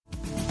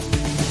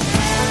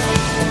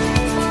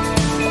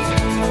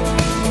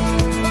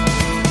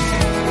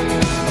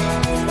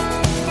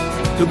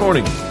Good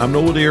morning. I'm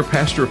Noel Dear,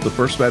 pastor of the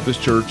First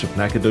Baptist Church of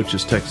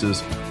Nacogdoches,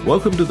 Texas.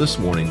 Welcome to this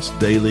morning's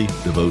daily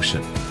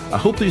devotion. I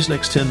hope these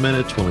next 10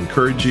 minutes will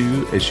encourage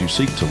you as you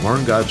seek to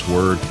learn God's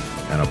Word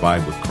and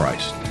abide with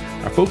Christ.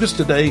 Our focus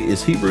today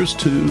is Hebrews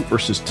 2,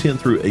 verses 10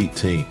 through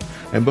 18.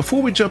 And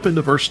before we jump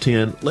into verse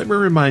 10, let me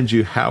remind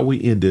you how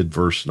we ended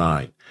verse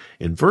 9.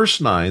 In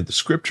verse 9, the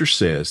scripture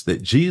says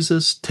that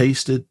Jesus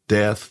tasted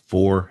death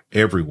for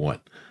everyone.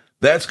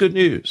 That's good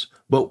news.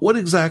 But what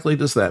exactly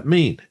does that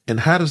mean?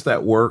 And how does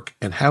that work?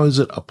 And how is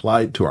it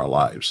applied to our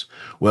lives?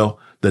 Well,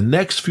 the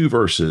next few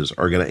verses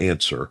are going to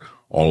answer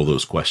all of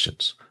those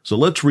questions. So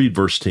let's read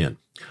verse 10.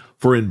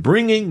 For in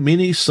bringing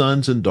many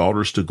sons and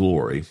daughters to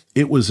glory,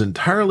 it was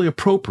entirely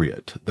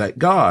appropriate that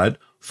God,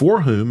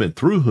 for whom and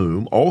through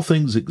whom all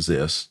things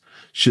exist,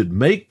 should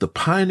make the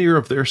pioneer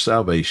of their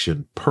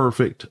salvation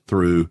perfect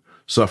through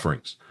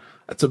sufferings.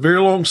 That's a very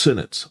long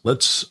sentence.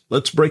 Let's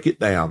break it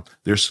down.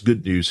 There's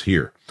good news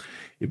here.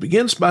 It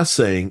begins by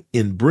saying,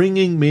 in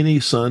bringing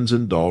many sons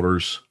and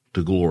daughters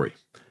to glory.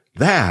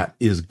 That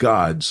is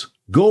God's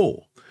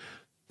goal,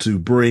 to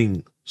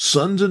bring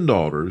sons and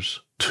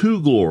daughters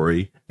to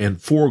glory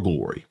and for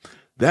glory.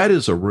 That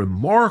is a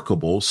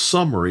remarkable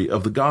summary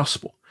of the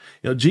gospel.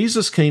 You know,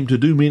 Jesus came to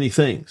do many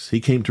things. He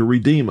came to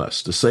redeem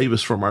us, to save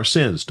us from our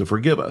sins, to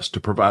forgive us, to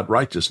provide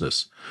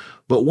righteousness.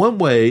 But one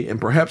way, and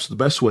perhaps the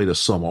best way to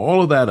sum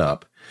all of that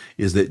up,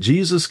 is that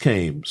Jesus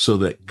came so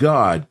that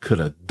God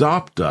could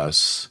adopt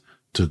us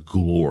to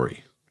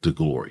glory, to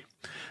glory.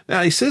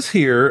 Now, he says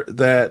here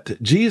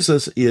that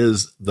Jesus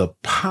is the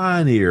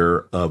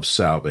pioneer of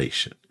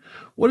salvation.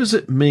 What does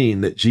it mean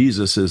that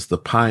Jesus is the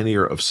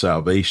pioneer of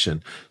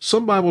salvation?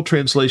 Some Bible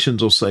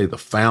translations will say the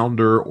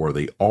founder or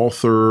the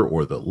author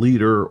or the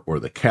leader or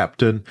the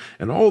captain,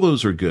 and all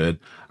those are good.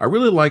 I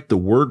really like the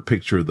word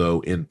picture, though,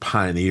 in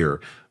pioneer,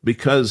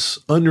 because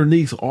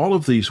underneath all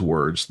of these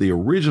words, the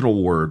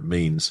original word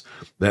means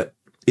that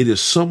it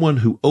is someone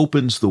who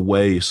opens the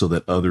way so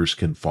that others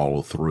can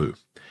follow through.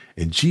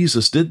 And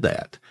Jesus did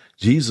that.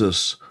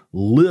 Jesus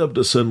lived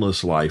a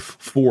sinless life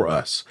for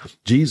us.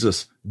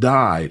 Jesus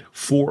died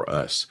for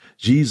us.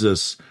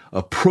 Jesus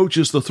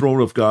approaches the throne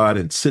of God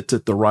and sits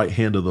at the right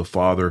hand of the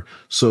Father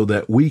so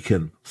that we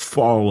can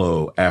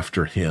follow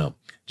after him.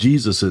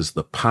 Jesus is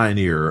the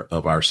pioneer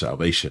of our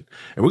salvation.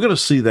 And we're going to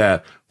see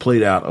that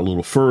played out a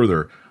little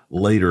further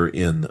later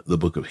in the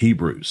book of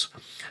Hebrews.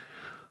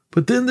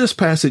 But then this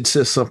passage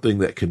says something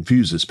that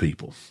confuses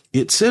people.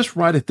 It says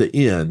right at the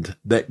end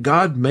that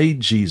God made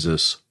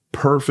Jesus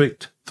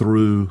perfect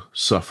through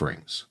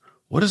sufferings.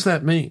 What does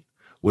that mean?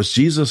 Was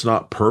Jesus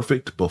not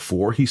perfect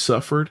before he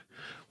suffered?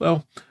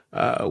 Well,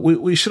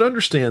 we should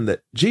understand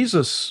that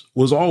Jesus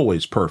was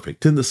always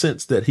perfect in the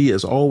sense that he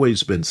has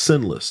always been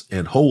sinless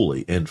and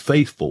holy and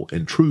faithful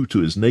and true to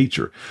his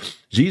nature.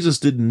 Jesus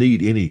didn't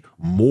need any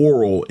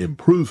moral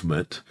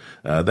improvement.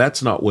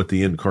 That's not what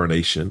the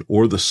incarnation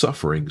or the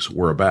sufferings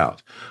were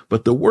about.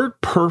 But the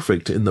word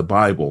perfect in the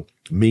Bible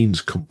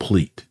means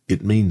complete.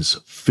 It means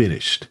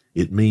finished.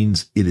 It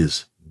means it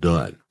is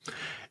done.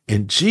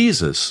 And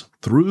Jesus,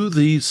 through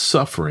these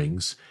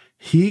sufferings,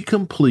 he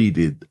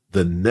completed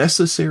the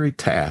necessary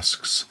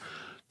tasks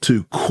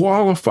to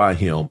qualify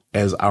him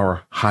as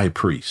our high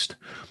priest.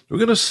 We're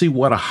going to see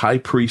what a high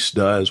priest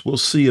does. We'll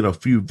see in a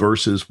few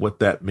verses what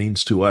that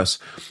means to us.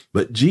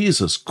 But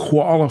Jesus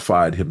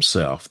qualified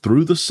himself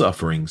through the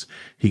sufferings.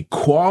 He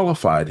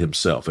qualified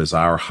himself as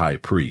our high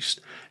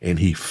priest, and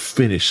he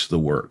finished the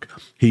work.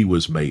 He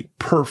was made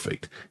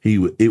perfect.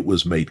 It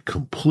was made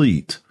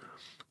complete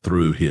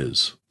through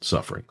his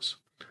sufferings.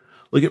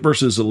 Look at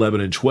verses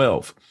 11 and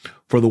 12.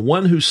 For the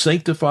one who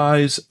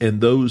sanctifies and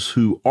those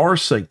who are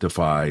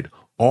sanctified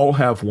all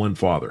have one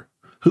Father.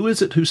 Who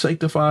is it who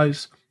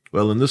sanctifies?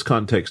 Well, in this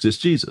context, it's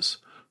Jesus.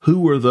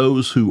 Who are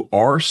those who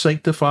are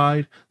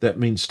sanctified? That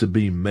means to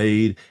be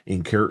made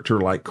in character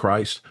like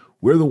Christ.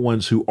 We're the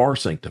ones who are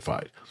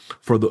sanctified.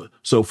 For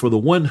the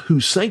one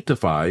who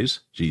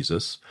sanctifies,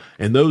 Jesus,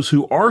 and those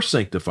who are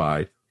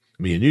sanctified,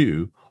 me and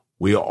you,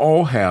 we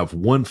all have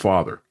one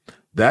Father.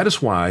 That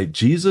is why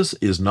Jesus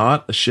is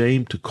not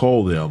ashamed to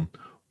call them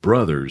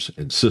brothers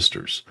and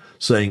sisters,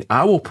 saying,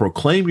 I will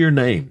proclaim your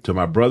name to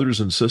my brothers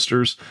and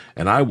sisters,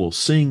 and I will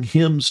sing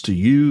hymns to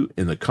you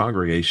in the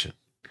congregation.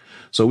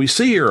 So we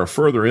see here a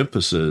further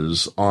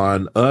emphasis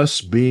on us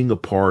being a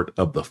part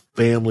of the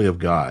family of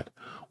God.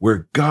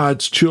 We're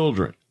God's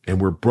children, and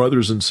we're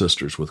brothers and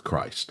sisters with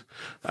Christ.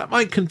 That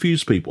might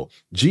confuse people.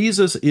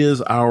 Jesus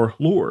is our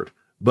Lord,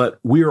 but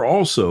we are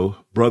also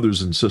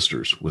brothers and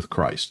sisters with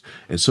Christ.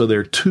 And so there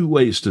are two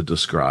ways to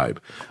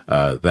describe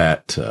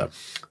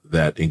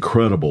that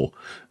incredible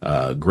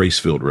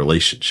grace-filled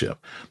relationship.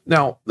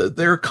 Now,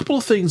 there are a couple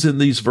of things in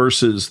these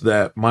verses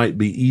that might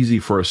be easy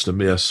for us to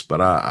miss, but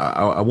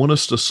I want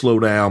us to slow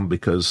down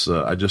because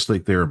I just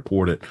think they're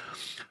important.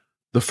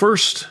 The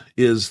first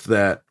is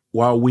that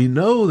while we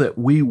know that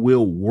we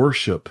will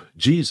worship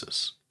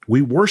Jesus,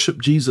 we worship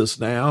Jesus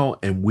now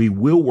and we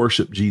will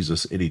worship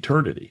Jesus in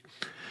eternity.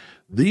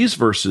 These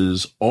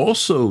verses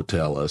also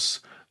tell us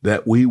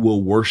that we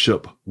will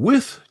worship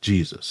with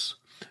Jesus.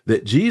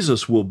 that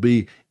Jesus will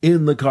be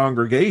in the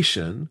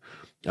congregation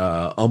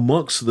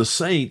amongst the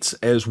saints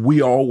as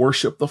we all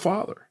worship the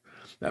Father.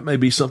 That may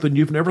be something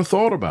you've never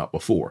thought about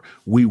before.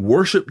 We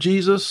worship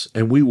Jesus,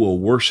 and we will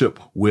worship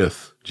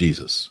with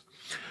Jesus.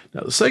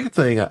 Now, the second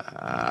thing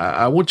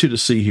I want you to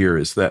see here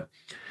is that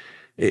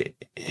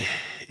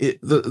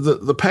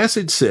the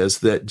passage says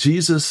that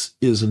Jesus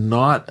is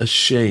not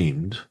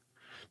ashamed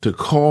to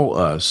call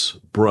us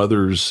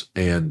brothers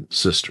and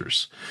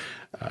sisters.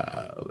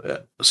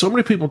 So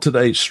many people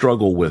today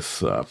struggle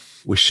with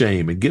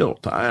shame and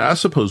guilt. I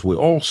suppose we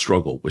all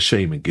struggle with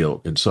shame and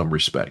guilt in some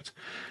respect.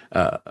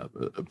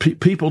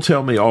 People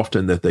tell me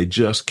often that they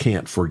just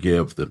can't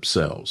forgive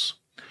themselves.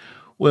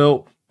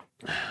 Well,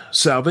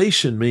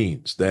 salvation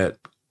means that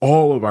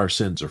all of our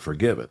sins are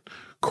forgiven.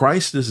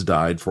 Christ has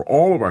died for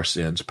all of our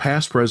sins,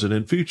 past, present,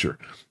 and future.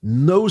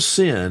 No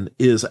sin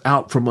is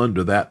out from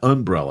under that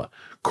umbrella.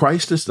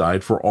 Christ has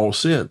died for all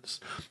sins.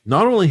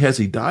 Not only has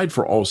he died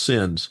for all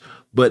sins,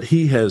 but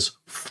he has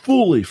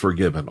fully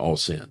forgiven all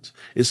sins.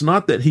 It's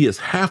not that he has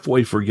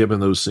halfway forgiven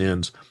those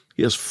sins.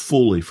 He has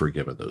fully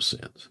forgiven those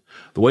sins.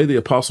 The way the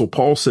Apostle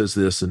Paul says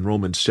this in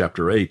Romans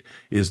chapter 8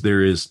 is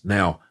there is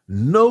now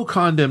no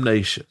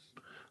condemnation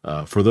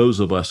for those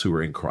of us who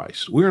are in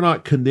Christ. We are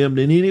not condemned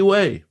in any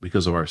way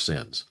because of our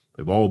sins.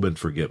 They've all been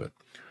forgiven.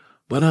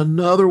 But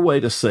another way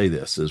to say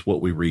this is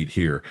what we read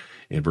here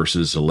in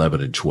verses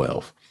 11 and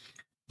 12.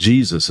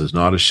 Jesus is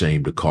not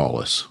ashamed to call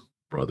us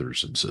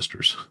brothers and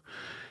sisters.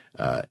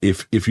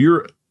 If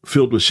you're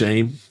filled with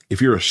shame,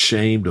 if you're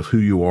ashamed of who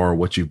you are,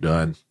 what you've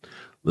done,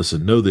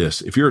 listen, know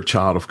this. If you're a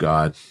child of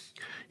God,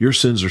 your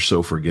sins are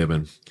so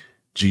forgiven,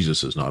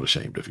 Jesus is not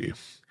ashamed of you.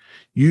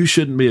 You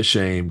shouldn't be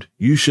ashamed.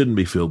 You shouldn't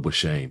be filled with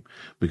shame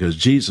because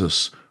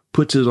Jesus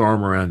puts his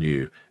arm around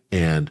you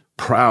and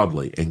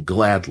proudly and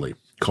gladly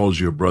calls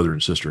you a brother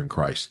and sister in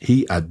Christ.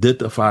 He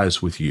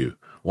identifies with you.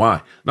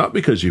 Why? Not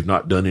because you've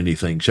not done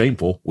anything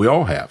shameful. We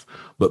all have,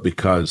 but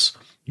because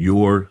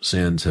your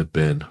sins have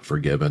been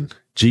forgiven.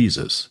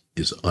 Jesus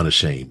is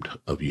unashamed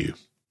of you.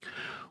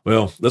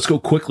 Well, let's go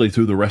quickly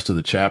through the rest of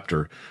the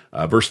chapter.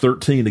 Verse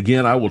 13,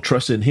 again, I will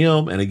trust in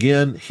him. And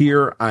again,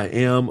 here I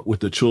am with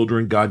the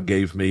children God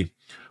gave me.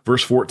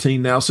 Verse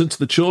 14, now since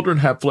the children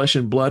have flesh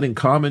and blood in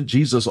common,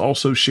 Jesus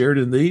also shared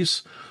in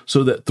these,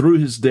 so that through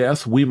his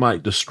death we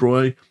might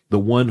destroy the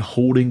one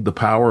holding the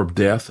power of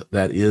death,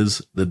 that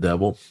is the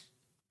devil.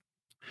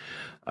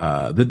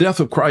 The death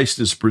of Christ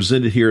is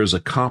presented here as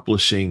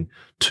accomplishing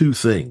two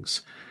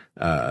things.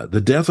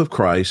 The death of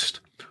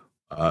Christ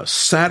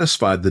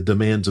satisfied the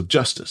demands of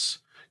justice.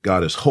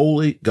 God is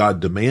holy. God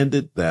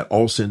demanded that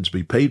all sins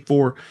be paid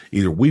for.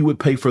 Either we would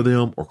pay for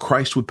them or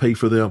Christ would pay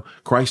for them.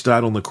 Christ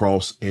died on the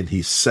cross and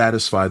he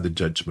satisfied the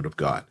judgment of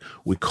God.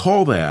 We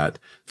call that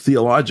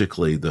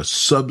theologically the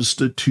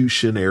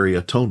substitutionary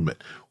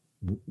atonement.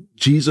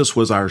 Jesus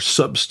was our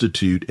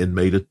substitute and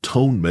made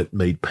atonement,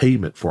 made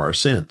payment for our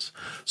sins.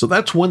 So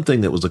that's one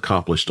thing that was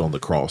accomplished on the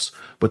cross.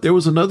 But there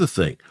was another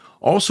thing.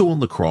 Also on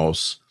the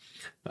cross,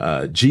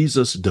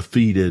 Jesus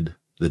defeated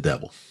the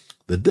devil.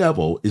 The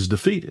devil is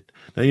defeated.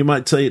 Now you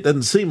might say it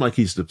doesn't seem like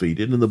he's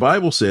defeated, and the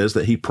Bible says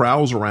that he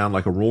prowls around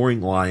like a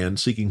roaring lion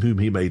seeking whom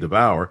he may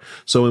devour.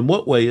 So in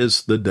what way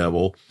is the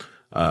devil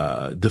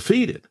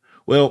defeated?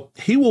 Well,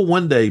 he will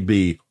one day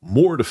be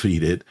more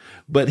defeated,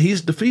 but he's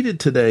defeated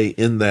today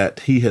in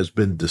that he has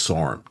been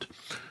disarmed.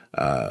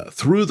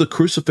 Through the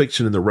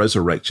crucifixion and the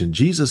resurrection,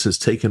 Jesus has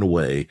taken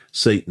away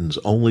Satan's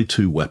only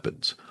two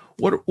weapons.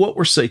 What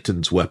were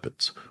Satan's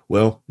weapons?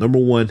 Well, number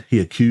one, he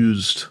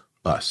accused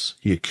us.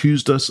 He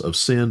accused us of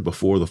sin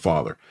before the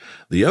Father.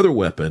 The other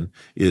weapon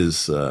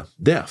is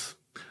death,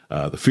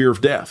 the fear of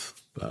death.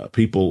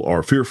 People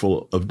are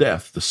fearful of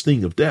death, the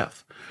sting of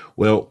death.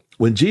 Well,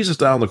 when Jesus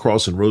died on the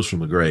cross and rose from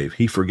the grave,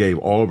 he forgave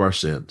all of our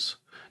sins.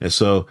 And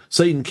so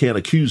Satan can't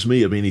accuse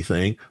me of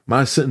anything.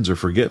 My sins are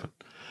forgiven.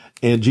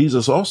 And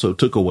Jesus also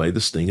took away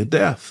the sting of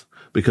death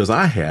because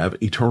I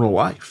have eternal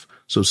life.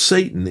 So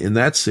Satan, in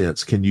that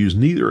sense, can use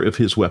neither of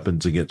his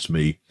weapons against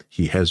me.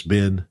 He has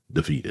been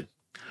defeated.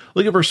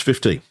 Look at verse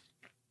 15.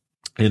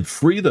 And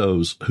free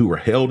those who were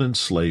held in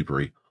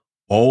slavery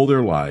all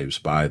their lives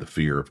by the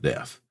fear of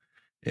death.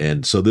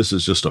 And so this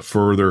is just a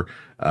further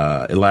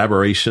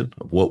elaboration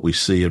of what we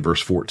see in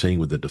verse 14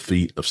 with the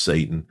defeat of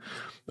Satan.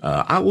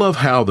 I love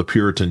how the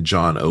Puritan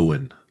John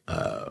Owen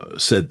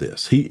said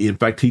this. In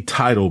fact, he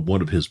titled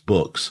one of his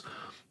books,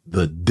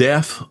 The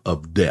Death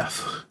of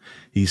Death.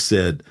 He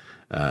said,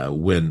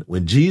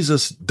 when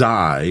Jesus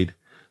died,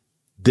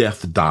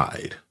 death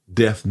died.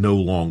 Death no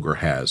longer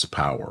has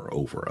power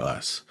over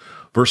us.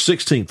 Verse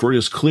 16, for it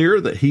is clear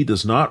that he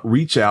does not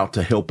reach out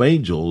to help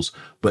angels,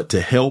 but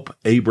to help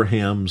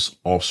Abraham's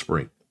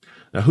offspring.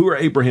 Now, who are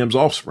Abraham's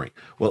offspring?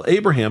 Well,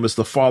 Abraham is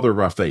the father of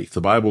our faith.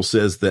 The Bible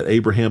says that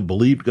Abraham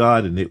believed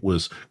God and it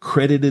was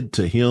credited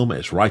to him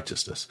as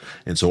righteousness.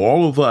 And so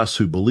all of us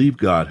who believe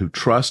God, who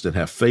trust and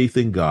have faith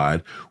in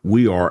God,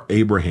 we are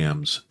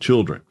Abraham's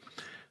children.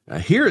 Now,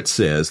 here it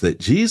says that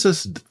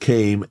Jesus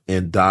came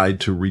and died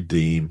to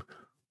redeem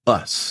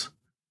us,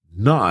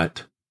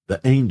 not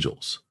the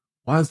angels.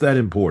 Why is that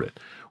important?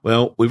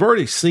 Well, we've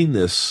already seen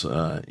this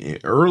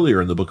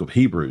earlier in the book of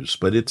Hebrews,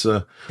 but it's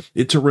a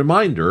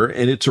reminder,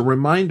 and it's a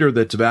reminder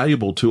that's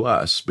valuable to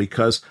us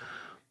because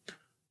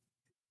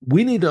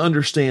we need to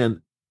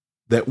understand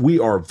that we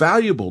are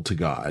valuable to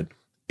God,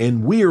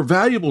 and we are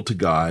valuable to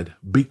God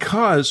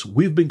because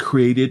we've been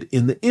created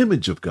in the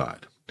image of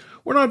God.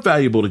 We're not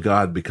valuable to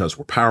God because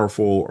we're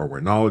powerful or we're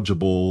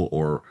knowledgeable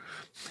or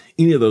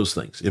any of those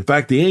things. In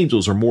fact, the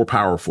angels are more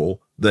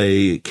powerful.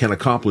 They can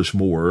accomplish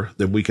more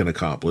than we can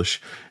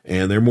accomplish,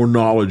 and they're more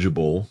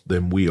knowledgeable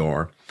than we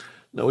are.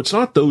 No, it's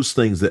not those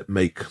things that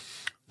make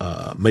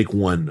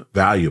one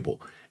valuable.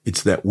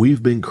 It's that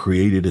we've been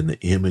created in the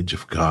image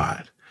of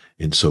God.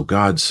 And so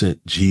God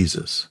sent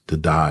Jesus to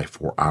die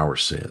for our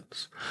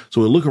sins.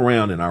 So we look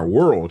around in our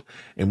world,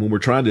 and when we're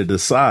trying to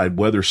decide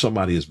whether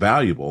somebody is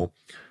valuable,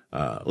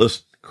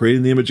 listen, created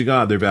in the image of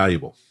God, they're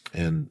valuable.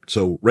 And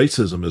so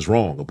racism is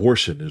wrong.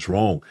 Abortion is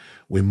wrong.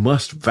 We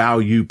must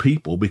value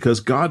people because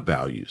God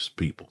values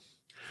people.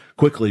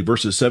 Quickly,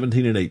 verses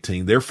 17 and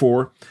 18.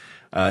 Therefore,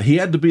 he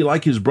had to be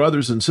like his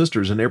brothers and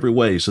sisters in every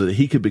way so that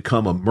he could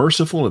become a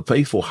merciful and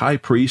faithful high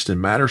priest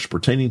in matters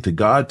pertaining to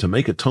God to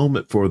make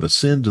atonement for the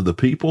sins of the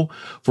people.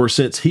 For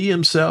since he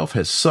himself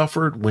has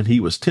suffered when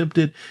he was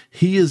tempted,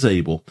 he is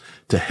able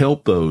to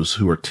help those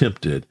who are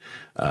tempted.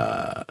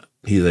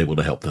 He is able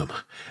to help them.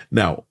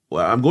 Now,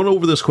 I'm going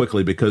over this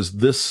quickly because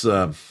this is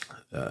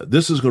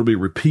going to be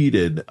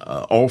repeated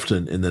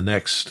often in the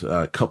next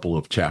couple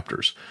of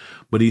chapters.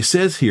 But he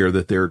says here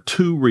that there are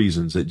two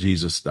reasons that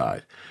Jesus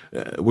died.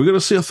 We're going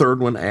to see a third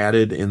one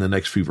added in the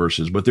next few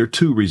verses, but there are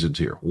two reasons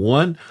here.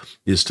 One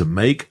is to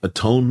make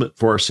atonement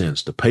for our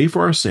sins, to pay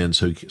for our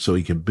sins so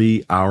he can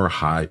be our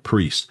high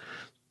priest.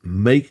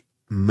 Make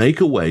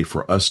a way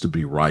for us to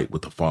be right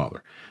with the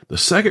Father. The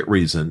second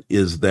reason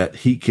is that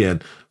he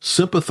can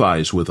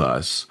sympathize with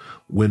us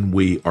when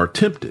we are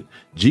tempted.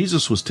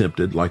 Jesus was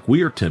tempted like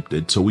we are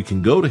tempted, so we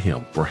can go to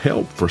him for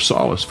help, for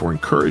solace, for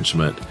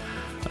encouragement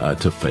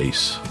to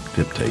face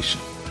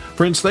temptation.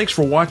 Friends, thanks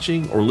for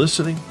watching or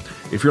listening.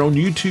 If you're on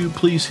YouTube,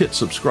 please hit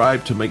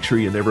subscribe to make sure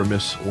you never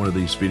miss one of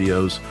these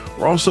videos.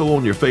 We're also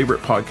on your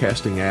favorite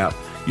podcasting app.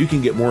 You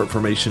can get more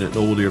information at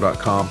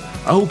noeldear.com.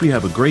 I hope you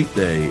have a great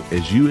day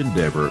as you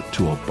endeavor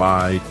to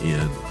abide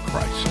in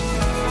Christ.